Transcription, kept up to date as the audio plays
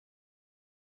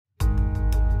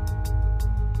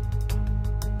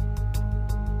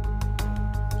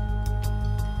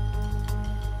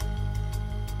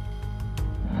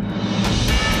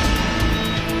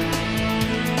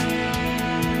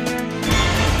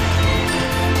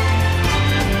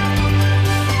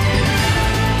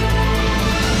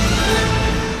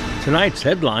Tonight's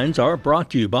headlines are brought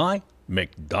to you by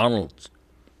McDonald's.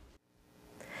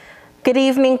 Good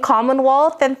evening,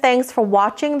 Commonwealth, and thanks for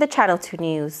watching the Channel 2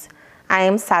 News. I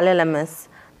am Sally Lemus.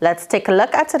 Let's take a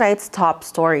look at tonight's top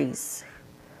stories.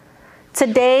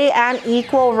 Today, an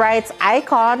equal rights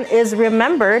icon is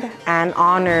remembered and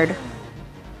honored.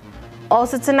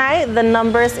 Also tonight, the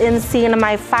numbers in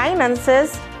CNMI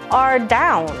finances are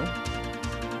down.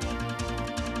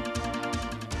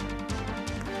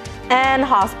 And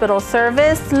hospital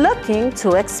service looking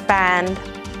to expand.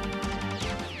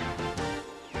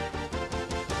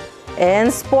 In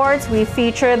sports, we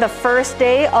feature the first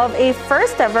day of a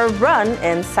first ever run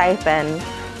in Saipan.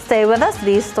 Stay with us,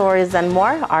 these stories and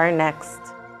more are next.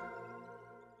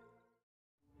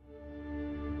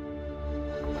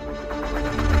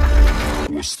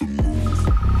 What's the move?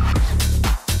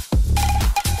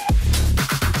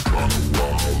 Kinda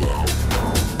wild out.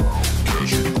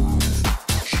 Catch a groove.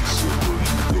 She said, where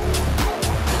you going?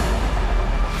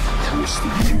 What's the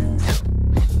move?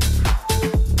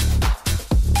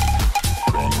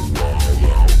 Kinda wild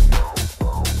out.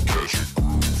 Catch a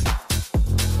groove.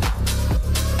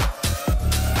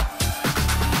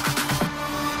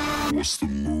 What's the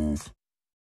move?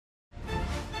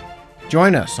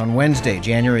 Join us on Wednesday,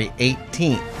 January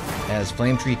 18th, as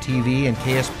Flametree TV and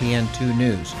KSPN2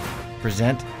 News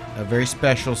present a very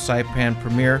special Saipan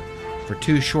premiere for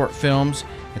 2 short films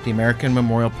at the American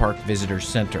Memorial Park Visitor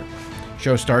Center.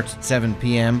 Show starts at 7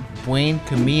 p.m. Buen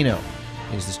Camino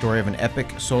is the story of an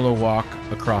epic solo walk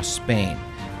across Spain.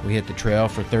 We hit the trail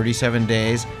for 37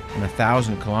 days and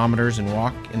 1,000 kilometers and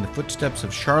walk in the footsteps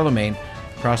of Charlemagne,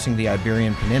 crossing the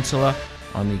Iberian Peninsula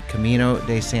on the Camino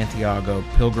de Santiago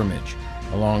pilgrimage.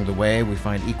 Along the way, we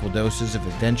find equal doses of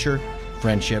adventure,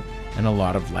 friendship, and a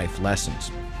lot of life lessons.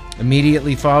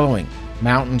 Immediately following,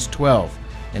 Mountains 12,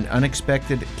 an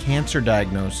unexpected cancer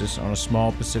diagnosis on a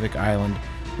small Pacific island,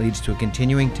 leads to a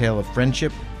continuing tale of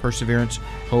friendship, perseverance,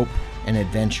 hope, and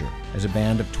adventure as a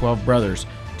band of 12 brothers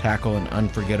tackle an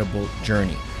unforgettable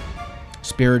journey.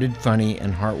 Spirited, funny,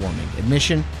 and heartwarming.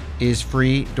 Admission is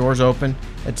free. Doors open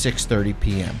at 6:30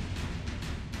 p.m.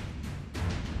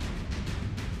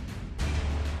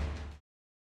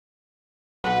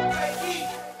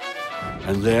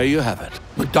 And there you have it,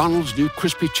 McDonald's new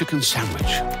crispy chicken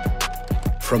sandwich.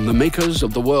 From the makers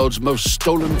of the world's most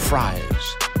stolen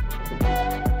fries.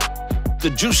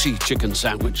 The juicy chicken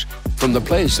sandwich from the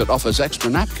place that offers extra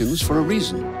napkins for a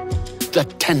reason. The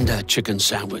tender chicken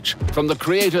sandwich from the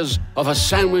creators of a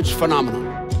sandwich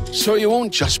phenomenon. So you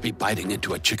won't just be biting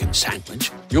into a chicken sandwich,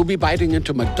 you'll be biting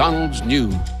into McDonald's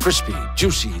new crispy,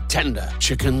 juicy, tender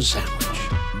chicken sandwich.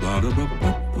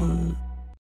 Ba-da-ba-ba-ba.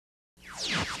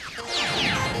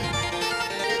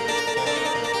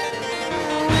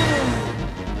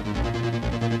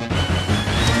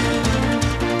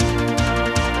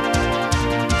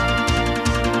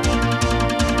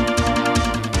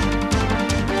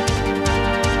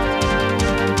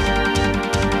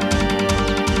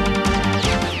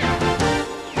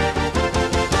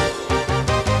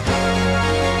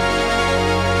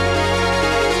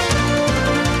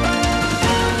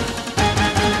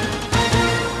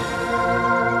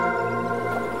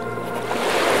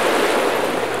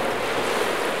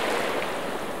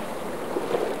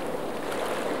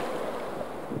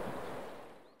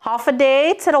 Half a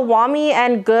day to the Wami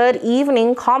and good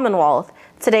evening, Commonwealth.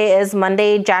 Today is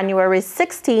Monday, January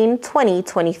 16,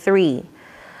 2023.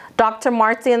 Dr.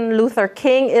 Martin Luther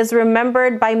King is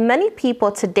remembered by many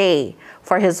people today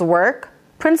for his work,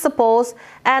 principles,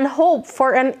 and hope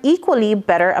for an equally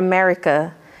better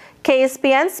America.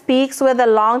 KSPN speaks with a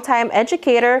longtime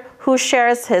educator who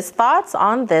shares his thoughts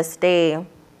on this day.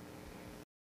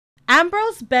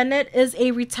 Ambrose Bennett is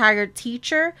a retired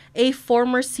teacher, a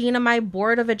former CNMI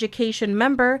Board of Education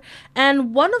member,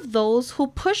 and one of those who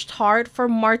pushed hard for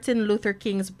Martin Luther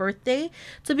King's birthday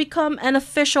to become an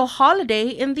official holiday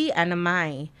in the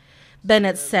NMI.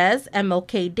 Bennett says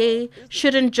MLK Day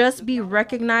shouldn't just be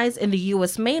recognized in the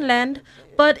U.S. mainland,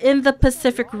 but in the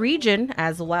Pacific region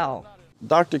as well.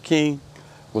 Dr. King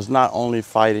was not only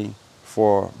fighting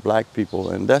for black people,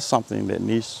 and that's something that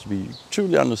needs to be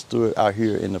truly understood out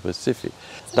here in the Pacific.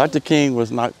 Dr. King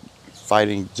was not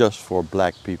fighting just for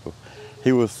black people.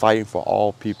 He was fighting for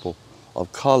all people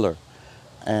of color.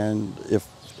 And if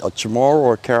a Chamorro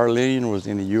or a Carolinian was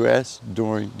in the U.S.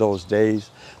 during those days,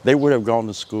 they would have gone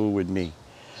to school with me.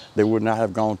 They would not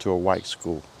have gone to a white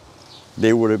school.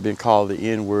 They would have been called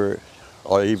the N-word,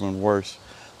 or even worse,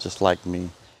 just like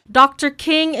me. Dr.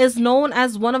 King is known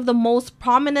as one of the most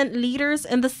prominent leaders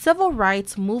in the civil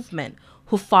rights movement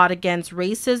who fought against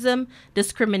racism,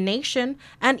 discrimination,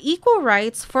 and equal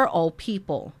rights for all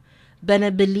people.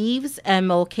 Bennett believes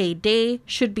MLK Day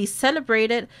should be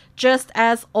celebrated just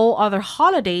as all other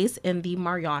holidays in the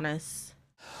Marianas.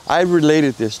 I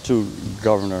related this to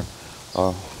Governor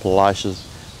Palacios,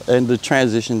 and the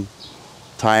transition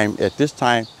time at this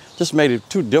time just made it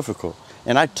too difficult.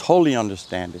 And I totally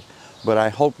understand it, but I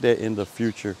hope that in the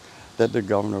future that the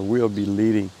governor will be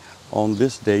leading on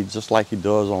this day just like he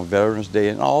does on Veterans Day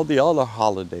and all the other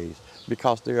holidays,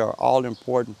 because they are all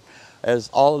important.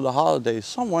 As all of the holidays,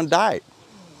 someone died,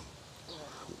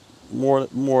 more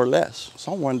or less.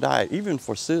 Someone died, even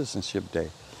for Citizenship Day.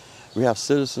 We have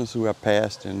citizens who have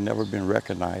passed and never been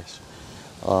recognized.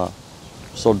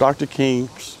 So Dr.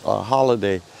 King's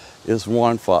holiday is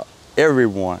one for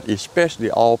everyone, especially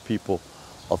all people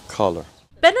of color.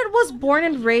 Bennett was born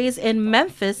and raised in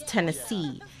Memphis,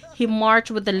 Tennessee. He marched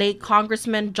with the late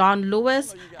Congressman John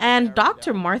Lewis and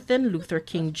Dr. Martin Luther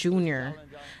King Jr.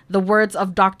 The words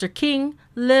of Dr. King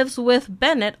lives with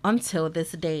Bennett until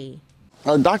this day.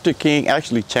 Dr. King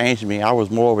actually changed me. I was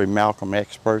more of a Malcolm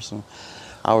X person.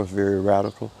 I was very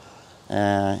radical.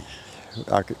 And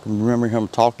I can remember him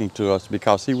talking to us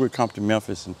because he would come to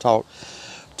Memphis and talk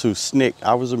to SNCC.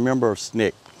 I was a member of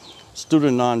SNCC,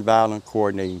 Student Nonviolent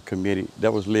Coordinating Committee,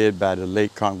 that was led by the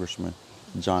late Congressman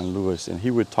John Lewis. And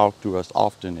he would talk to us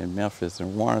often in Memphis.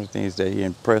 And one of the things that he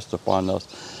impressed upon us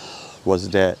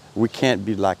was that we can't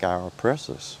be like our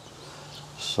oppressors.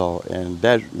 So, and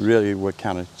that really what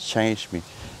kind of changed me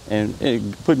and it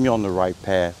put me on the right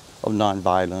path of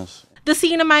nonviolence. The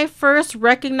CNMI first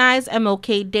recognized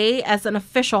MLK Day as an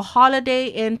official holiday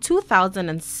in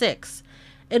 2006.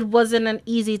 It wasn't an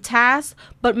easy task,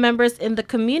 but members in the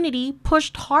community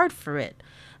pushed hard for it.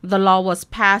 The law was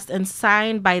passed and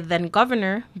signed by then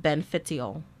Governor Ben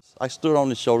Fitio. I stood on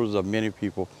the shoulders of many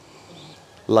people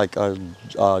like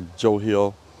Joe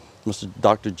Hill,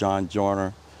 Dr. John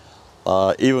Joyner,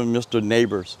 even Mr.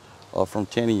 Neighbors from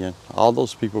Tinian. All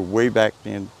those people way back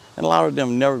then, and a lot of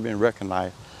them never been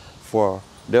recognized for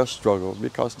their struggle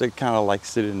because they kind of like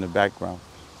sit in the background.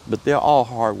 But they're all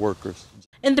hard workers.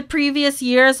 In the previous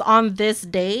years on this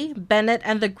day, Bennett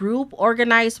and the group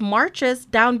organized marches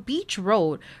down Beach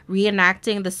Road,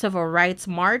 reenacting the Civil Rights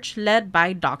March led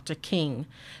by Dr. King.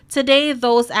 Today,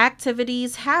 those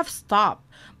activities have stopped,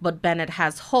 but Bennett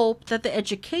has hope that the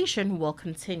education will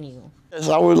continue. Yes,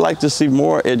 I would like to see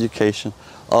more education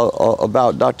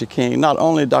about Dr. King, not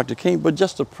only Dr. King, but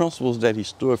just the principles that he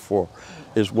stood for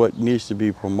is what needs to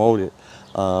be promoted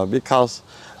because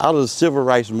out of the civil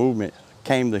rights movement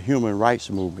came the human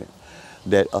rights movement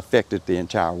that affected the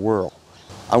entire world.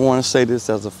 I want to say this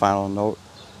as a final note.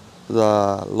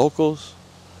 The locals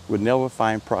would never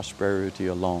find prosperity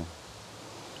alone.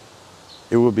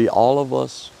 It will be all of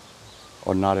us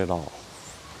or not at all.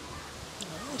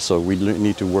 So we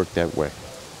need to work that way,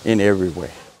 in every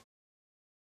way.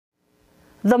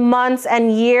 The months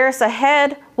and years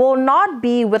ahead will not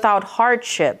be without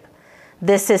hardship.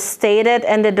 This is stated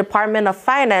in the Department of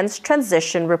Finance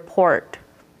Transition Report.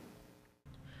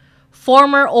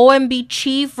 Former OMB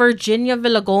Chief Virginia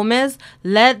Villagomez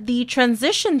led the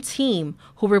transition team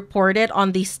who reported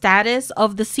on the status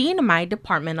of the CNMI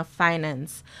Department of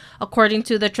Finance. According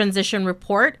to the transition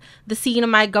report, the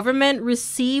CNMI government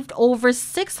received over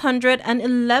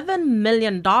 $611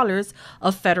 million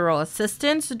of federal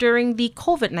assistance during the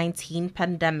COVID-19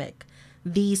 pandemic.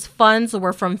 These funds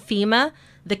were from FEMA,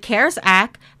 the CARES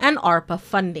Act, and ARPA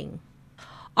funding.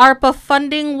 ARPA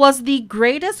funding was the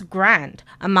greatest grant,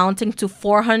 amounting to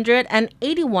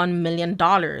 $481 million,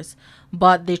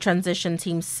 but the transition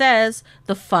team says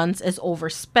the funds is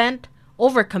overspent,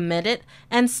 overcommitted,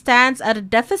 and stands at a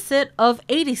deficit of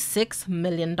 $86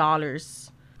 million.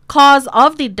 Cause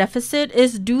of the deficit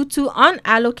is due to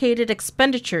unallocated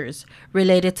expenditures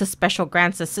related to special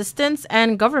grants assistance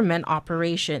and government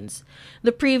operations.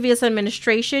 The previous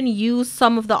administration used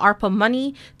some of the ARPA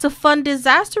money to fund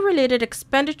disaster-related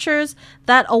expenditures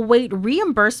that await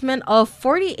reimbursement of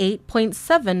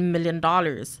 $48.7 million.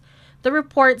 The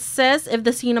report says if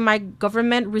the CNMI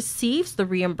government receives the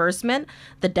reimbursement,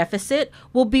 the deficit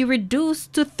will be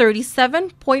reduced to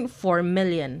 $37.4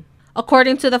 million.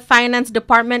 According to the Finance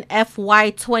Department FY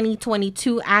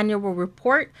 2022 annual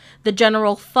report, the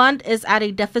general fund is at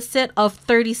a deficit of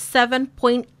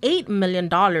 $37.8 million,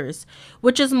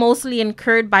 which is mostly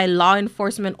incurred by law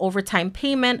enforcement overtime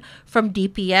payment from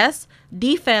DPS,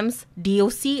 DFEMS,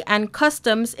 DOC, and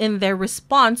Customs in their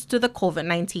response to the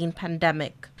COVID-19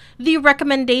 pandemic. The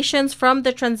recommendations from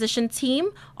the transition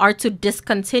team are to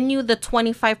discontinue the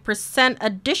 25%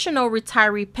 additional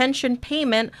retiree pension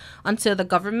payment until the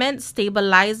government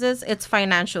stabilizes its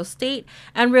financial state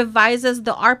and revises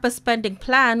the ARPA spending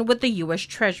plan with the U.S.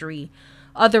 Treasury.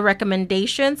 Other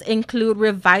recommendations include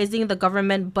revising the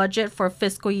government budget for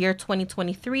fiscal year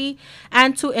 2023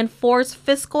 and to enforce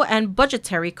fiscal and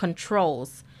budgetary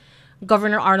controls.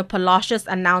 Governor Arnold Palacios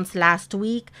announced last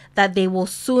week that they will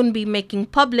soon be making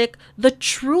public the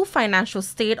true financial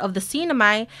state of the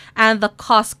CNMI and the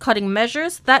cost-cutting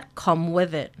measures that come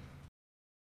with it.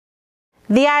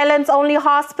 The island's only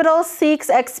hospital seeks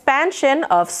expansion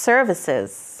of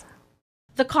services.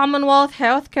 The Commonwealth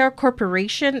Healthcare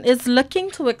Corporation is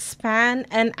looking to expand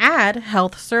and add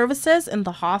health services in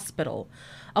the hospital.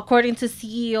 According to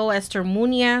CEO Esther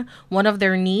Munia, one of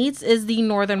their needs is the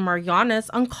Northern Marianas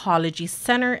Oncology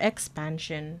Center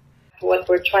expansion. What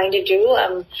we're trying to do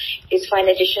is find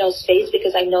additional space,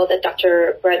 because I know that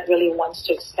Dr. Brett really wants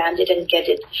to expand it and get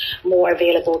it more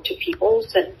available to people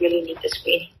that really need the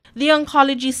screening. The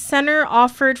Oncology Center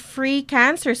offered free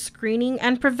cancer screening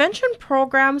and prevention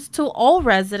programs to all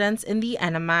residents in the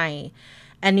NMI.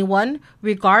 Anyone,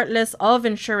 regardless of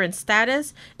insurance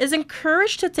status, is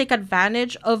encouraged to take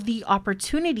advantage of the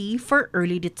opportunity for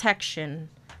early detection.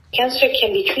 Cancer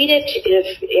can be treated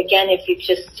if you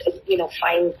just,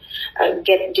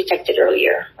 get detected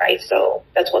earlier, right? So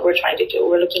that's what we're trying to do.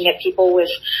 We're looking at people with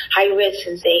high risk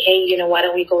and say, hey, why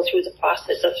don't we go through the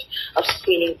process of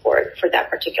screening for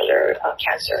that particular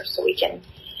cancer, so we can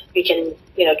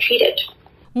treat it.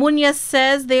 Muñoz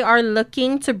says they are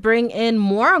looking to bring in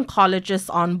more oncologists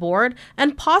on board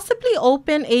and possibly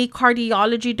open a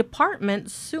cardiology department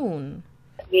soon.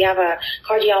 We have a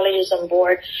cardiologist on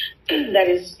board that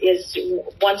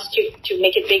wants to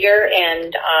make it bigger,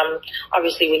 and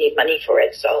obviously we need money for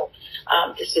it. So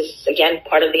this is, again,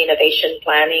 part of the innovation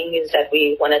planning, is that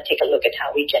we want to take a look at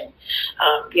how we can,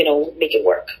 make it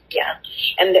work. Yeah,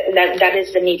 and that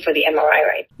is the need for the MRI,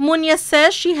 right? Muñoz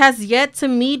says she has yet to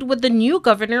meet with the new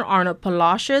Governor Arnold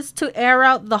Palacios to air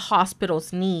out the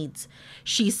hospital's needs.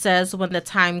 She says when the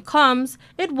time comes,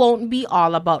 it won't be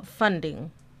all about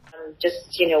funding.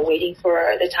 Just waiting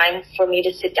for the time for me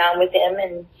to sit down with him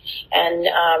and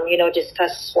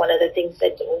discuss one of the things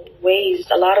that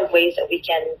a lot of ways that we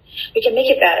can make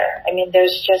it better. I mean,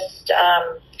 there's just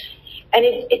and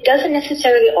it doesn't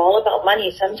necessarily all about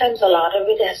money. Sometimes a lot of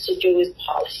it has to do with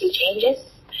policy changes.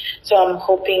 So I'm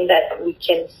hoping that we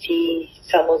can see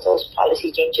some of those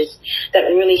policy changes that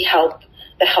really help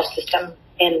the health system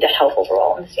and the health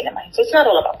overall in the CNMI. So it's not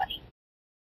all about money.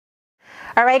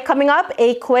 All right, coming up,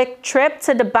 a quick trip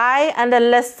to Dubai and a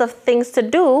list of things to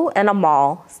do in a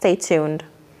mall. Stay tuned.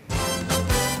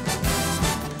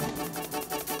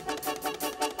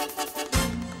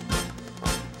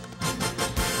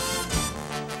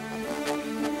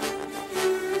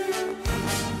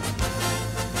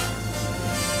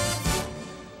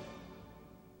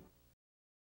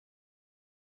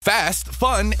 Fast,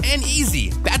 fun, and easy.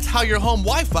 That's how your home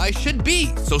Wi-Fi should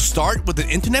be. So start with an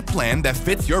internet plan that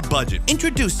fits your budget.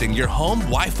 Introducing your home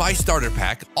Wi-Fi starter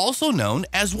pack, also known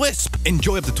as WISP.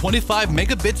 Enjoy up to 25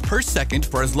 megabits per second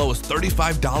for as low as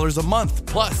 $35 a month.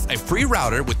 Plus, a free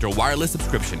router with your wireless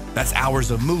subscription. That's hours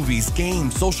of movies,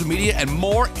 games, social media, and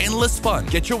more endless fun.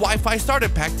 Get your Wi-Fi starter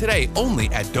pack today only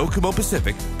at Docomo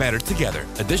Pacific. Better together.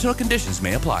 Additional conditions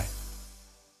may apply.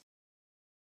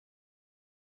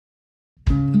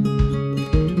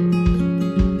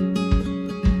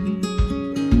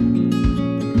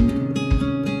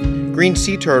 Green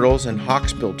sea turtles and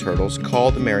hawksbill turtles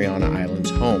call the Mariana Islands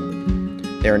home.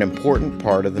 They're an important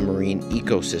part of the marine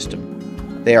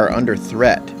ecosystem. They are under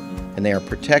threat, and they are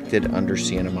protected under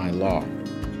CNMI law.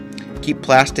 Keep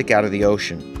plastic out of the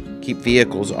ocean. Keep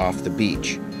vehicles off the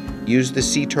beach. Use the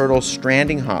Sea Turtle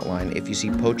Stranding Hotline if you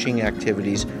see poaching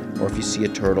activities or if you see a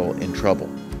turtle in trouble.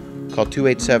 Call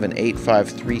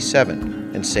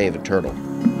 287-8537 and save a turtle.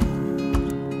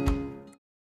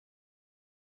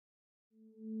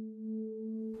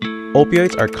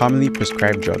 Opioids are commonly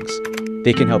prescribed drugs.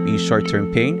 They can help ease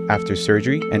short-term pain after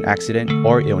surgery, an accident,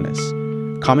 or illness.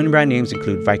 Common brand names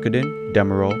include Vicodin,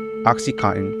 Demerol,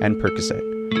 OxyContin, and Percocet.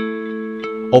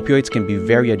 Opioids can be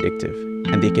very addictive,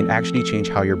 and they can actually change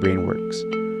how your brain works.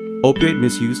 Opioid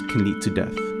misuse can lead to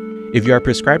death. If you are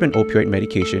prescribed an opioid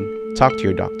medication, talk to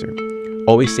your doctor.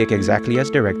 Always take exactly as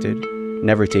directed,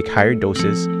 never take higher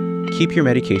doses, keep your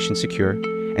medication secure,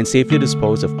 and safely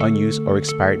dispose of unused or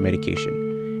expired medication.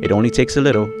 It only takes a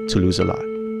little to lose a lot.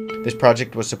 This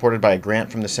project was supported by a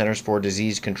grant from the Centers for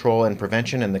Disease Control and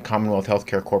Prevention and the Commonwealth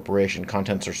Healthcare Corporation.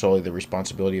 Contents are solely the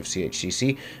responsibility of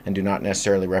CHCC and do not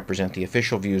necessarily represent the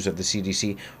official views of the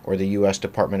CDC or the U.S.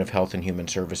 Department of Health and Human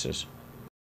Services.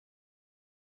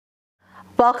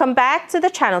 Welcome back to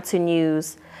the Channel 2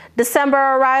 News. December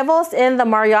arrivals in the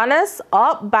Marianas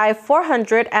up by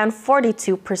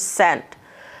 442%.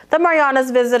 The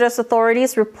Marianas Visitors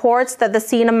Authorities reports that the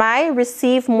CNMI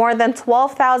received more than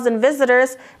 12,000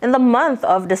 visitors in the month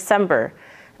of December.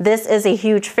 This is a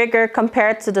huge figure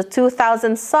compared to the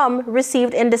 2,000 some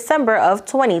received in December of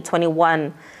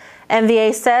 2021.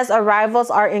 MVA says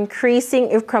arrivals are increasing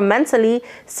incrementally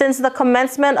since the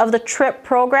commencement of the TRIP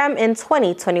program in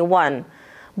 2021,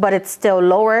 but it's still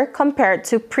lower compared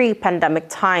to pre-pandemic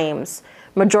times.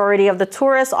 Majority of the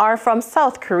tourists are from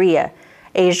South Korea.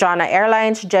 Asiana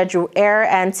Airlines, Jeju Air,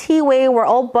 and T-Way were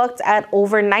all booked at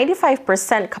over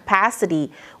 95%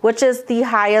 capacity, which is the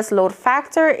highest load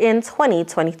factor in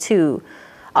 2022.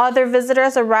 Other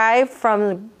visitors arrived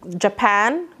from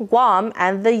Japan, Guam,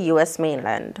 and the U.S.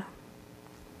 mainland.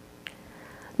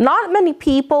 Not many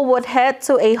people would head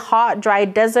to a hot, dry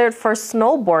desert for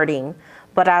snowboarding,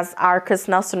 but as our Chris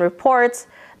Nelson reports,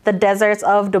 the deserts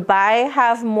of Dubai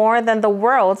have more than the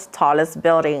world's tallest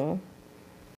building.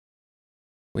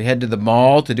 We head to the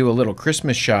mall to do a little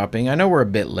Christmas shopping. I know we're a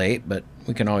bit late, but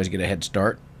we can always get a head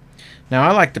start. Now,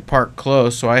 I like to park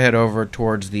close, so I head over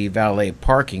towards the valet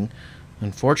parking.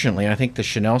 Unfortunately, I think the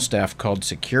Chanel staff called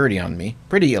security on me.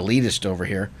 Pretty elitist over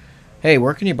here. Hey,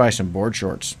 where can you buy some board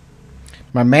shorts?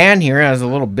 My man here has a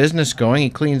little business going. He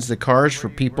cleans the cars for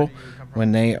people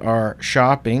when they are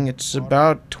shopping. It's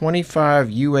about 25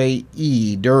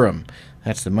 UAE dirham.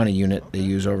 That's the money unit they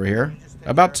use over here.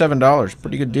 About $7.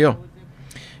 Pretty good deal.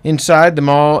 Inside, the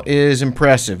mall is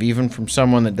impressive, even from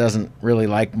someone that doesn't really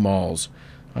like malls.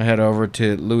 I head over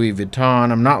to Louis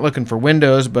Vuitton. I'm not looking for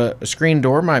windows, but a screen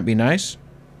door might be nice.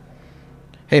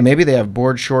 Hey, maybe they have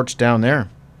board shorts down there.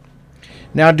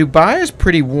 Now, Dubai is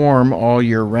pretty warm all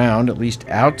year round, at least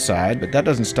outside, but that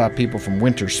doesn't stop people from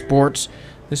winter sports.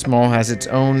 This mall has its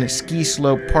own ski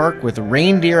slope park with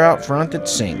reindeer out front that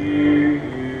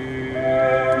sing.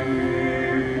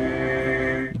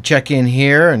 Check in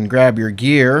here and grab your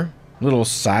gear. Little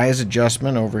size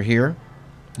adjustment over here.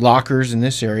 Lockers in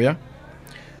this area.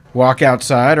 Walk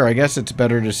outside, or I guess it's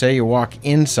better to say you walk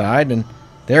inside, and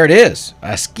there it is.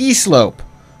 A ski slope.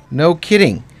 No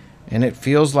kidding. And it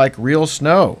feels like real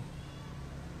snow.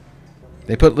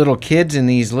 They put little kids in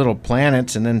these little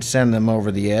planets and then send them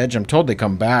over the edge. I'm told they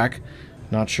come back.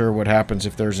 Not sure what happens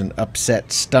if there's an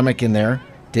upset stomach in there.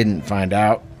 Didn't find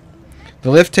out. The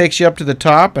lift takes you up to the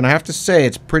top, and I have to say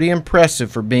it's pretty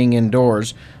impressive for being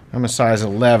indoors. I'm a size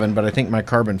 11, but I think my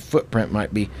carbon footprint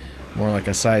might be more like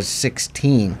a size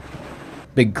 16.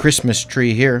 Big Christmas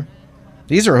tree here.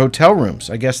 These are hotel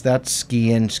rooms. I guess that's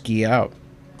ski in, ski out.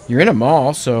 You're in a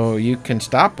mall, so you can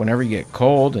stop whenever you get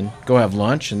cold and go have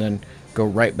lunch and then go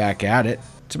right back at it.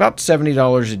 It's about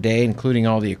 $70 a day, including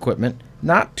all the equipment.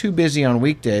 Not too busy on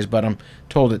weekdays, but I'm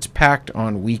told it's packed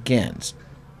on weekends.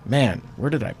 Man,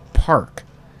 where did I park?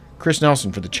 Chris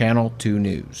Nelson for the Channel 2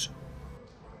 News.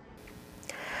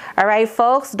 All right,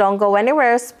 folks, don't go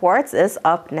anywhere. Sports is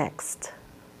up next.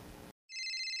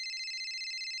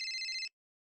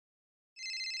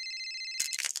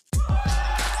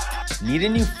 Need a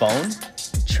new phone?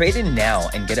 Trade in now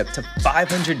and get up to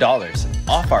 $500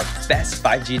 off our best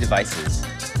 5G devices.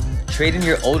 Trade in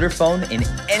your older phone in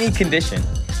any condition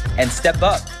and step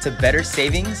up to better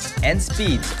savings and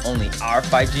speeds only our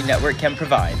 5G network can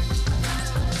provide.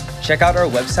 Check out our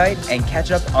website and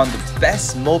catch up on the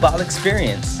best mobile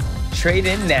experience. Trade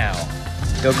in now.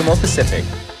 Docomo Pacific.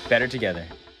 Better together.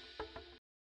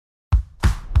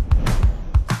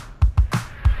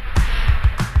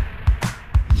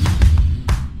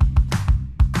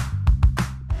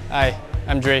 Hi,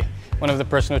 I'm Dre, one of the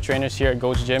personal trainers here at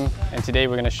Goat's Gym, and today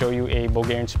we're going to show you a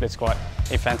Bulgarian split squat,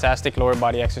 a fantastic lower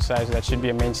body exercise that should be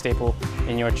a main staple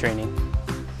in your training.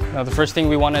 Now the first thing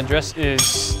we want to address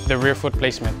is the rear foot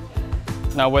placement.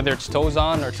 Now whether it's toes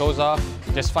on or toes off,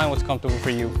 just find what's comfortable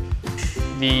for you.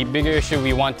 The bigger issue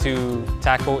we want to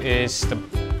tackle is the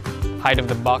height of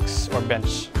the box or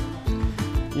bench.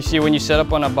 You see, when you set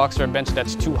up on a box or a bench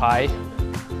that's too high,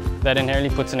 that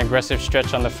inherently puts an aggressive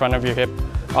stretch on the front of your hip.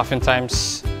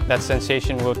 Oftentimes, that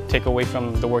sensation will take away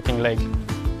from the working leg,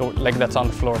 the leg that's on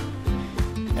the floor.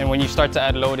 And when you start to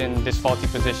add load in this faulty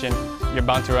position, you're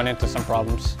bound to run into some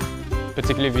problems,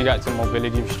 particularly if you got some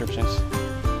mobility restrictions.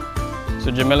 So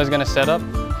Jamila's gonna set up.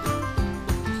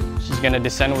 She's gonna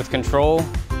descend with control,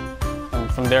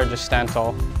 and from there, just stand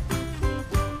tall.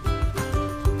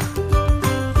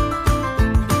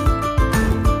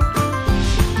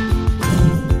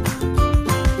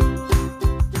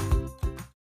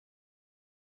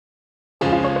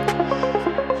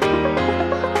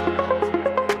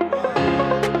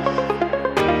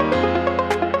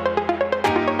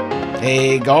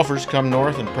 Hey, golfers, come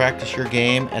north and practice your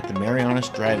game at the Marianas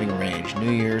Driving Range.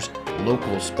 New Year's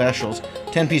local specials.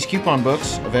 10-piece coupon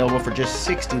books available for just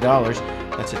 $60.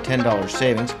 That's a $10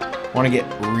 savings. Want to get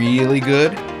really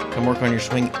good? Come work on your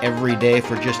swing every day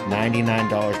for just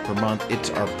 $99 per month.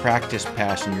 It's our practice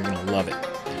pass and you're going to love it.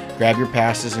 Grab your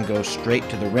passes and go straight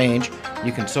to the range.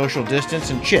 You can social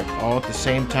distance and chip all at the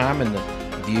same time, and the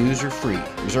views are free.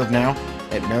 Reserve now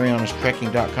at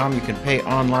marianastrekking.com. You can pay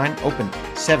online, open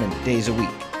 7 days a week.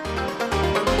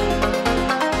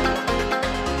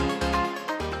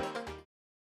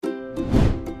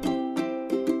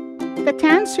 The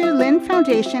Tan Su Lin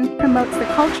Foundation promotes the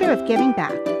culture of giving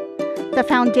back. The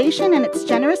foundation and its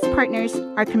generous partners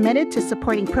are committed to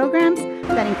supporting programs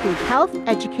that include health,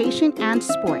 education, and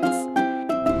sports.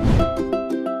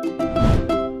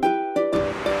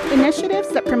 Initiatives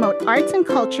that promote arts and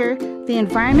culture, the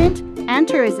environment, and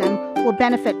tourism will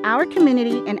benefit our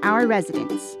community and our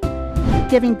residents.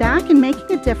 Giving back and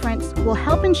making a difference will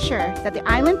help ensure that the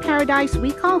island paradise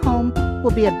we call home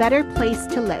will be a better place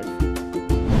to live.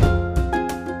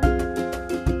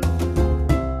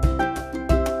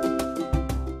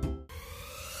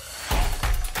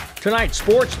 Tonight's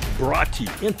sports brought to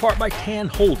you in part by Tan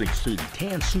Holdings through the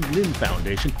Tan Su Lin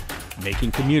Foundation,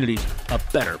 making communities a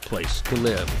better place to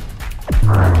live.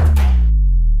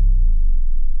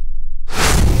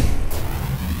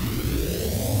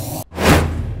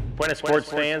 Buenas sports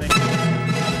fans.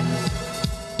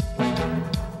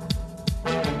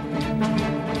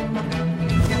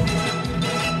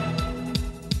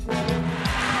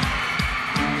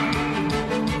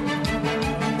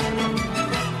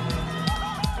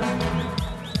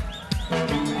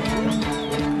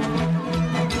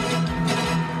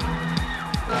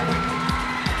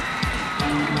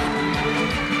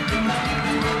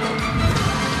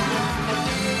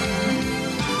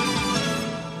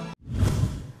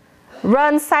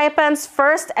 Run Saipan's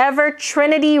first ever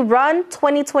Trinity Run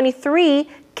 2023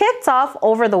 kicked off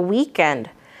over the weekend.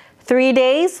 3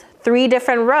 days, 3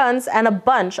 different runs, and a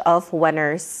bunch of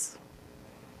winners.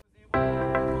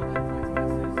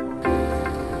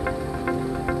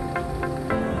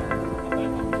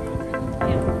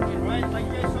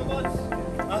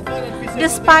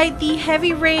 Despite the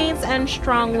heavy rains and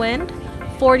strong wind,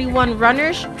 41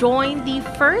 runners joined the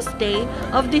first day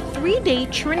of the 3-day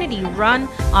Trinity Run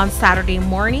on Saturday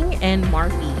morning in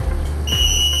Marby.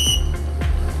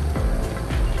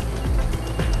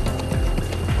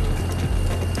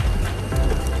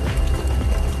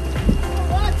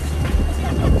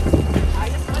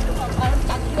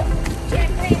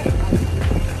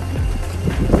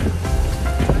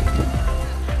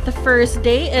 The first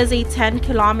day is a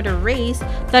 10-kilometer race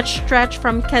that stretched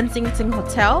from Kensington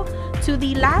Hotel to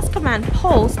the last command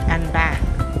post and back.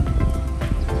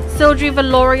 Sildri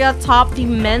Valoria topped the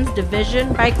men's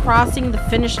division by crossing the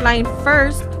finish line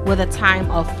first with a time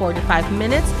of 45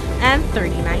 minutes and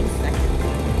 39 seconds.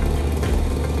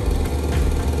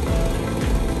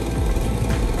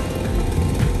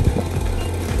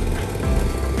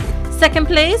 Second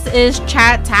place is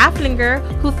Chad Taflinger,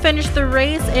 who finished the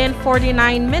race in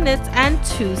 49 minutes and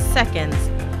 2 seconds.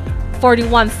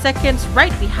 41 seconds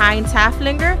right behind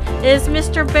Taflinger is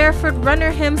Mr. Barefoot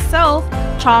Runner himself,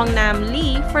 Chong Nam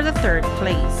Lee, for the 3rd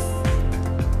place.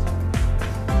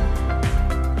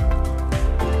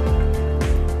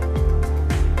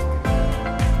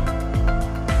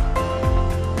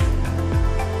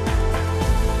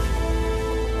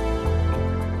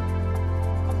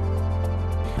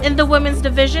 In the women's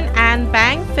division, Ann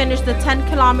Bang finished the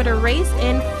 10-kilometer race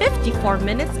in 54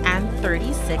 minutes and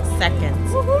 36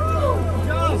 seconds.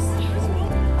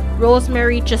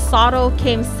 Rosemary Chisato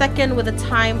came second with a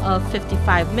time of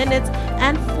 55 minutes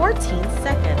and 14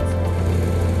 seconds.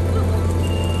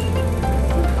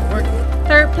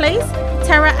 Third place,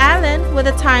 Tara Allen with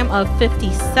a time of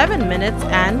 57 minutes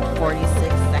and 46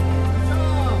 seconds.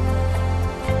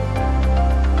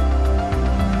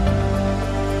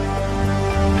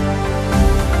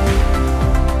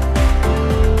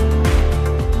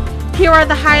 Here are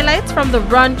the highlights from the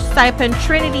Run Saipan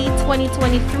Trinity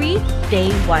 2023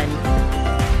 Day 1.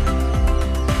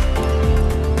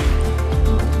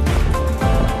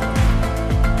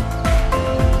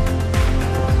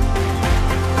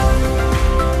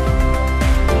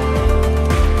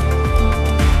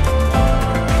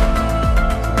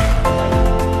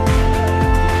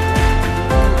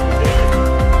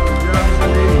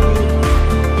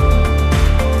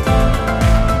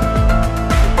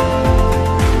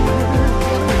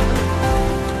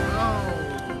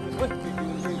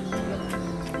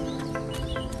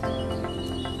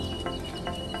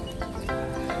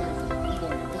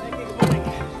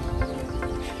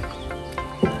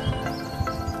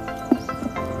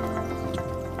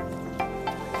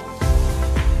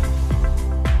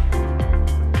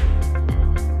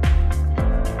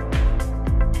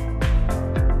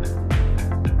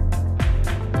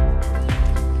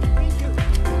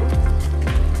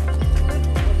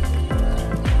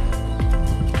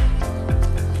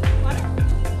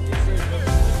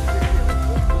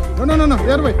 No,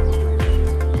 the other way.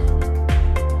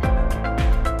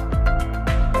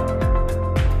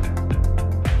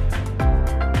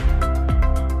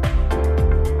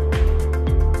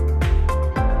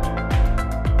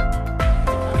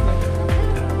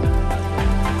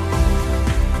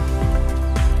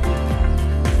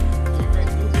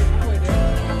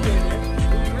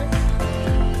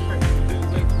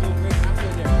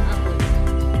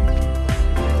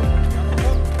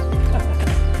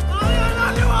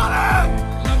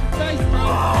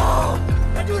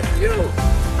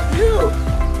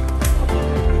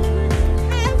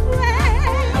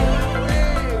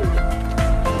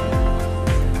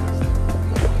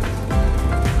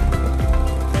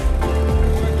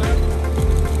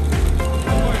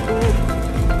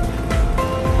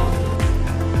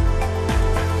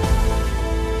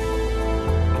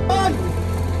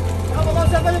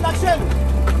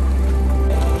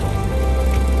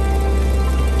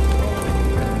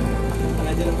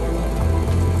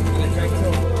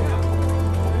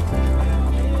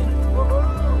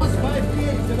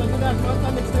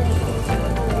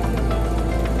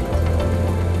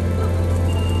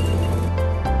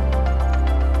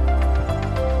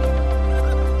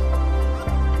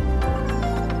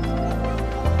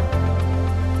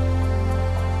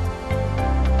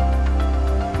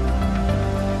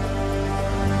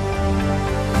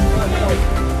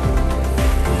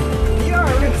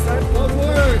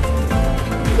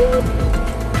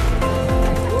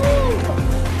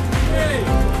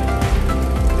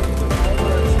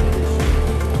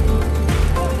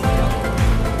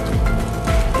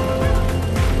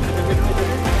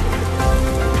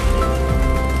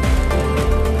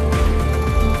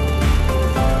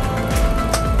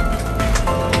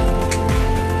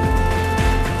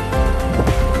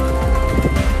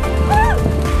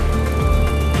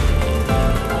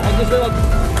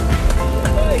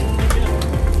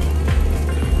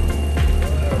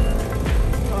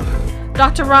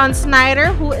 Dr. Ron Snyder,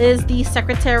 who is the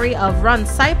Secretary of Run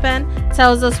Saipan,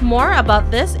 tells us more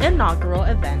about this inaugural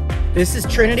event. This is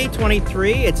Trinity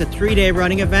 23. It's a 3-day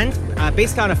running event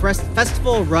based on a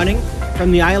festival running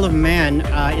from the Isle of Man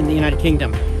in the United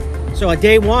Kingdom. So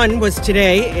day one was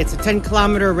today. It's a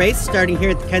 10-kilometer race starting here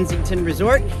at the Kensington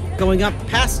Resort, going up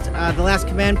past the last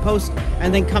command post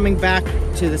and then coming back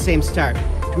to the same start.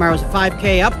 Tomorrow's a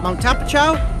 5K up Mount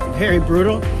Tapachow, very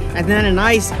brutal, and then a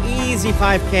nice easy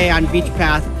 5K on Beach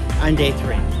Path on day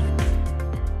 3.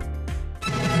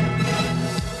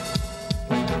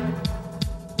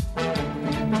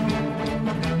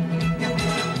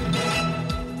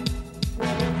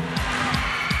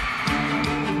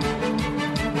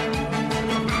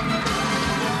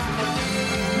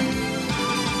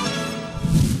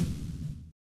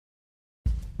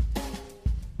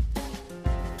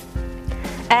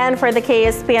 And for the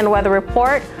KSPN weather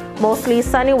report, mostly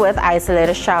sunny with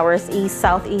isolated showers,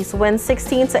 east-southeast winds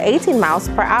 16 to 18 miles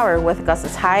per hour with gusts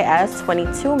as high as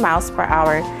 22 miles per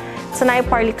hour. Tonight,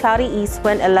 partly cloudy, east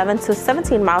wind 11 to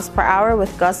 17 miles per hour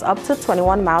with gusts up to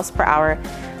 21 miles per hour.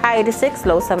 High 86,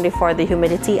 low 74, the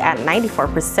humidity at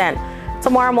 94%.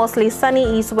 Tomorrow, mostly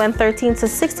sunny, east wind 13 to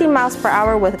 16 miles per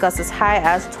hour with gusts as high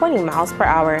as 20 miles per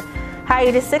hour. High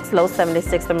 86, low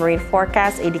 76. The marine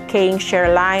forecast, a decaying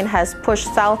shear line has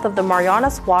pushed south of the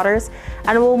Marianas waters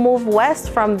and will move west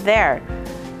from there.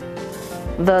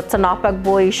 The Tonopah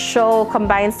buoys show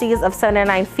combined seas of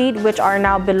 79 feet, which are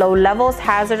now below levels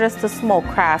hazardous to small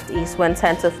craft. East wind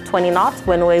 10 to 20 knots,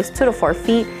 wind waves 2 to 4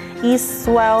 feet, east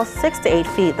swell 6 to 8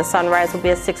 feet. The sunrise will be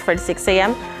at 6:46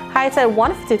 a.m., high tide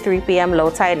 1:53 p.m., low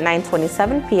tide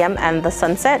 9:27 p.m., and the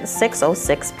sunset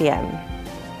 6:06 p.m.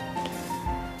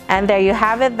 And there you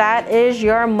have it. That is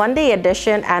your Monday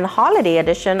edition and holiday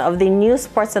edition of the news,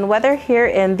 sports, and weather here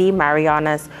in the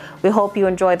Marianas. We hope you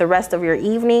enjoy the rest of your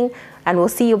evening, and we'll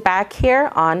see you back here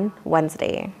on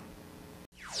Wednesday.